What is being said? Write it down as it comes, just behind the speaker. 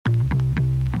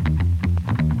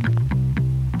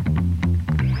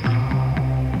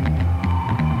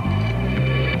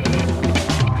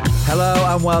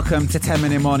and welcome to 10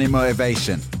 Minute Morning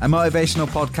Motivation, a motivational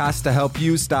podcast to help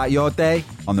you start your day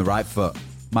on the right foot.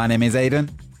 My name is Aidan.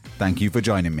 Thank you for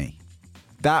joining me.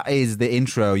 That is the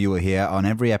intro you will hear on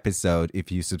every episode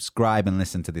if you subscribe and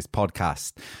listen to this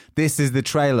podcast. This is the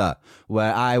trailer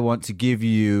where I want to give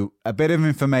you a bit of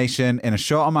information in a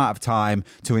short amount of time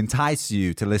to entice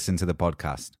you to listen to the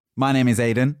podcast. My name is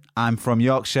Aidan. I'm from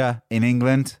Yorkshire in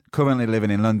England, currently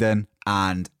living in London,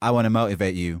 and I want to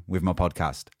motivate you with my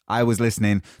podcast. I was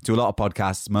listening to a lot of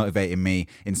podcasts motivating me,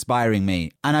 inspiring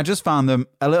me, and I just found them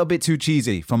a little bit too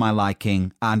cheesy for my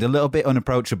liking and a little bit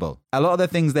unapproachable. A lot of the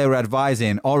things they were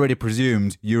advising already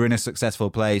presumed you were in a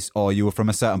successful place or you were from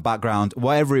a certain background.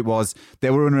 Whatever it was, they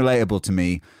were unrelatable to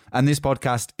me. And this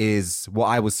podcast is what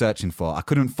I was searching for. I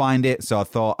couldn't find it, so I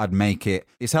thought I'd make it.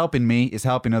 It's helping me, it's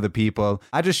helping other people.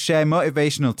 I just share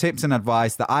motivational tips and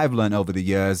advice that I've learned over the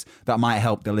years that might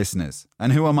help the listeners.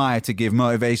 And who am I to give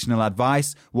motivational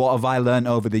advice? What have I learned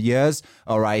over the years?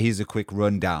 All right, here's a quick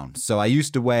rundown. So I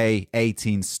used to weigh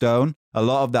 18 stone. A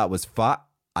lot of that was fat.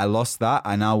 I lost that.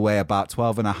 I now weigh about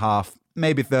 12 and a half,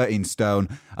 maybe 13 stone.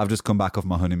 I've just come back off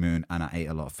my honeymoon and I ate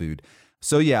a lot of food.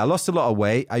 So yeah, I lost a lot of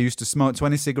weight. I used to smoke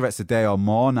 20 cigarettes a day or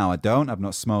more. Now I don't. I've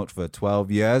not smoked for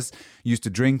 12 years. Used to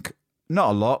drink,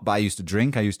 not a lot, but I used to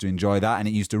drink. I used to enjoy that. And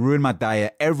it used to ruin my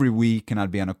diet every week. And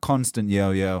I'd be on a constant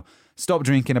yo-yo. Stopped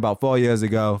drinking about 4 years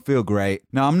ago. Feel great.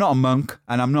 Now I'm not a monk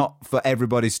and I'm not for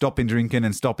everybody stopping drinking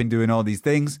and stopping doing all these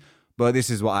things. But this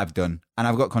is what I've done. And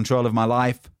I've got control of my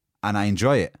life and I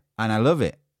enjoy it. And I love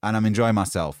it. And I'm enjoying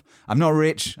myself. I'm not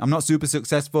rich. I'm not super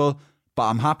successful, but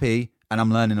I'm happy. And I'm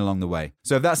learning along the way.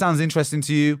 So if that sounds interesting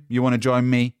to you, you want to join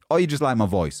me, or you just like my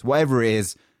voice, whatever it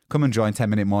is, come and join 10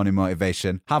 Minute Morning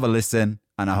Motivation. Have a listen,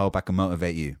 and I hope I can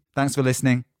motivate you. Thanks for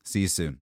listening. See you soon.